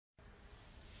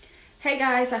Hey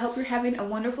guys, I hope you're having a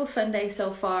wonderful Sunday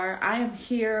so far. I am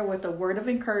here with a word of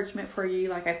encouragement for you,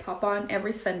 like I pop on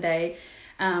every Sunday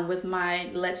with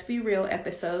my Let's Be Real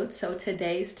episode. So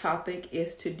today's topic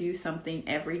is to do something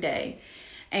every day.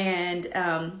 And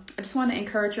I just want to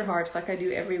encourage your hearts like I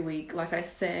do every week. Like I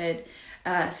said,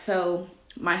 so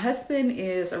my husband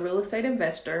is a real estate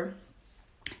investor,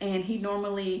 and he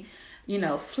normally,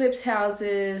 flips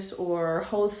houses or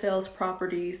wholesales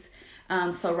properties.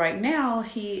 So right now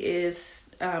he is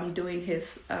doing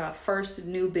his first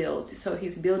new build. So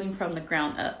he's building from the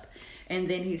ground up, and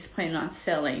then he's planning on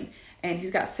selling. And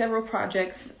he's got several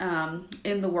projects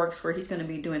in the works where he's going to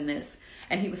be doing this.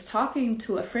 And he was talking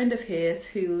to a friend of his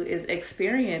who is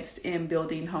experienced in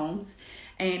building homes.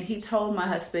 And he told my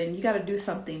husband, you got to do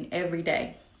something every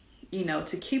day,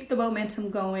 to keep the momentum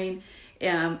going,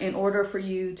 in order for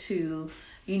you to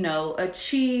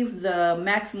achieve the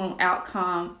maximum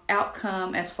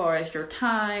outcome as far as your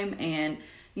time and,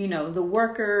 the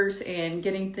workers and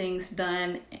getting things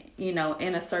done, in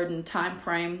a certain time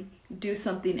frame. Do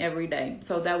something every day.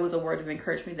 So that was a word of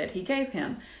encouragement that he gave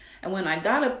him. And when I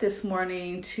got up this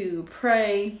morning to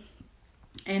pray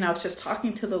and I was just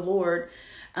talking to the Lord,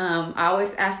 I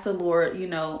always ask the Lord,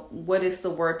 what is the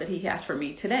word that he has for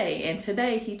me today? And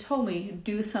today he told me,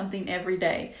 do something every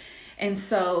day. And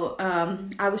so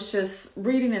I was just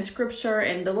reading in scripture,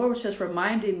 and the Lord was just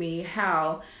reminding me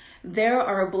how there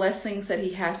are blessings that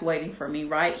he has waiting for me,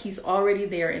 right? He's already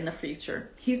there in the future.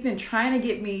 He's been trying to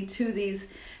get me to these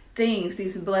things,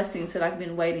 these blessings that I've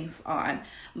been waiting on,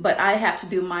 but I have to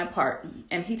do my part.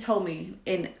 And he told me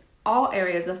in all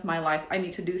areas of my life, I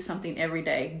need to do something every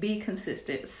day, be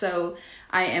consistent. So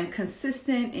I am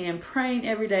consistent in praying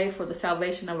every day for the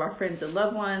salvation of our friends and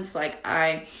loved ones. Like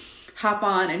I hop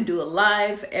on and do a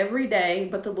live every day,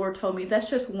 but the Lord told me that's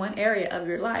just one area of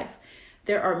your life.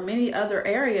 There are many other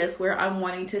areas where I'm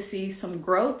wanting to see some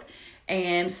growth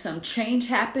and some change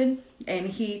happen. And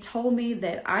he told me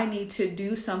that I need to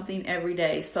do something every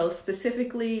day. So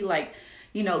specifically,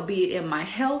 be it in my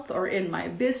health or in my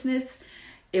business,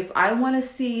 if I want to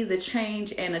see the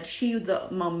change and achieve the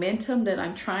momentum that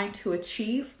I'm trying to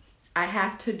achieve, I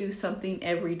have to do something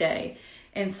every day.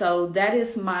 And so that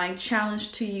is my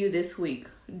challenge to you this week.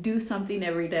 Do something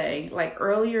every day. Like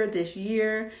earlier this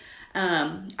year,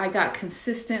 I got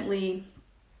consistently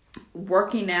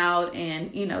working out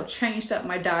and, changed up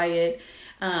my diet.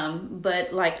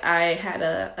 But I had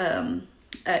a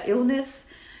illness,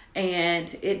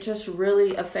 and it just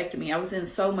really affected me. I was in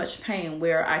so much pain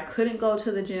where I couldn't go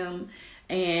to the gym,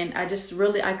 and I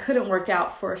couldn't work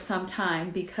out for some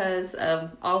time because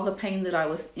of all the pain that I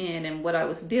was in and what I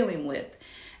was dealing with.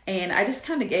 And I just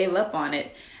kind of gave up on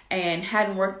it and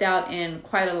hadn't worked out in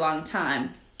quite a long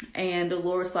time. And the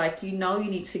Lord's like, you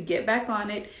need to get back on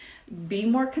it. Be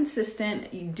more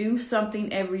consistent. You do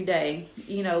something every day.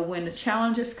 When the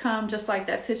challenges come, just like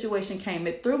that situation came,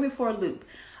 it threw me for a loop.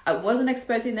 I wasn't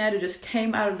expecting that. It just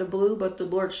came out of the blue, but the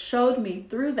Lord showed me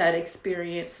through that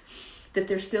experience that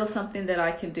there's still something that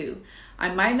I can do. I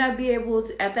might not be able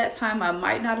to, at that time, I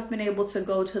might not have been able to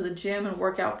go to the gym and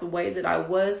work out the way that I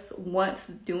was once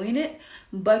doing it,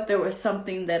 but there was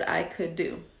something that I could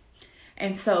do.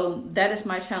 And so that is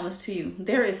my challenge to you.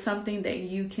 There is something that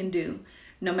you can do.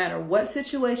 No matter what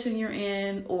situation you're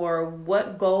in or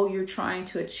what goal you're trying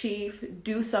to achieve,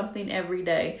 do something every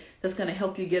day that's going to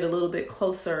help you get a little bit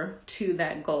closer to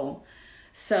that goal.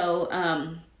 So,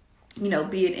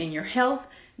 be it in your health,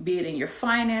 be it in your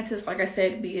finances, like I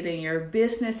said, be it in your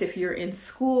business, if you're in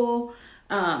school,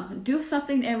 do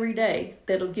something every day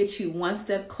that'll get you one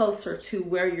step closer to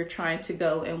where you're trying to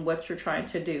go and what you're trying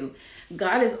to do.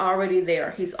 God is already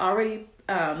there. He's already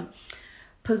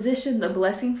position the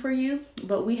blessing for you,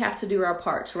 but we have to do our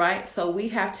parts, right? So we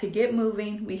have to get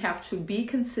moving. We have to be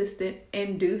consistent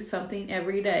and do something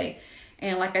every day.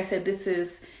 And like I said, this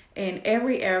is in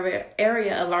every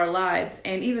area of our lives,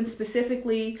 and even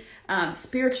specifically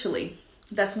spiritually.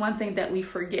 That's one thing that we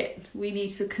forget. We need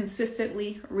to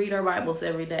consistently read our Bibles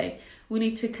every day. We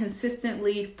need to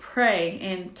consistently pray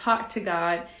and talk to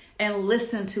God and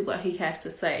listen to what He has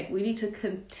to say. We need to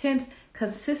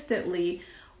consistently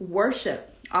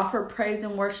worship, offer praise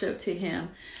and worship to Him.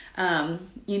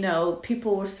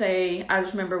 People will say, I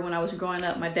just remember when I was growing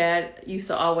up, my dad used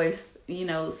to always,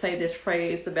 say this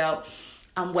phrase about,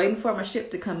 I'm waiting for my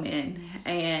ship to come in.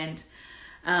 And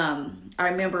I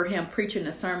remember him preaching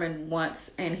a sermon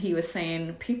once, and he was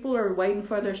saying people are waiting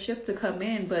for their ship to come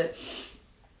in, but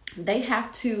they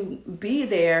have to be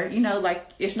there.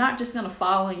 It's not just going to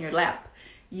fall in your lap.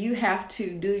 You have to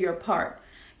do your part.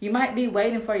 You might be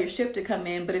waiting for your ship to come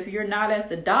in, but if you're not at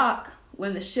the dock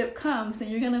when the ship comes, then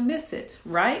you're going to miss it,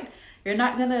 right? You're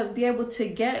not going to be able to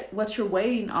get what you're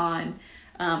waiting on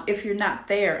if you're not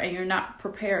there and you're not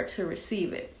prepared to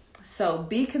receive it. So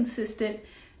be consistent.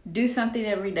 Do something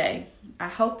every day. I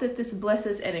hope that this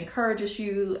blesses and encourages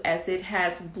you as it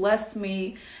has blessed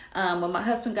me. When my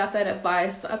husband got that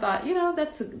advice, I thought,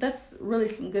 that's really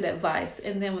some good advice.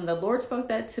 And then when the Lord spoke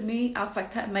that to me, I was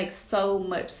like, that makes so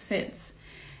much sense.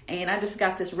 And I just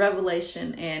got this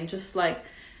revelation, and just like,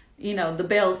 the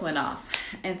bells went off.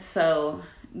 And so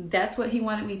that's what he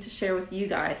wanted me to share with you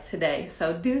guys today.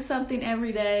 So do something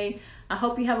every day. I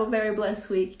hope you have a very blessed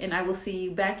week, and I will see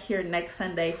you back here next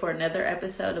Sunday for another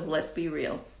episode of Let's Be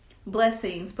Real.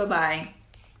 Blessings. Bye-bye.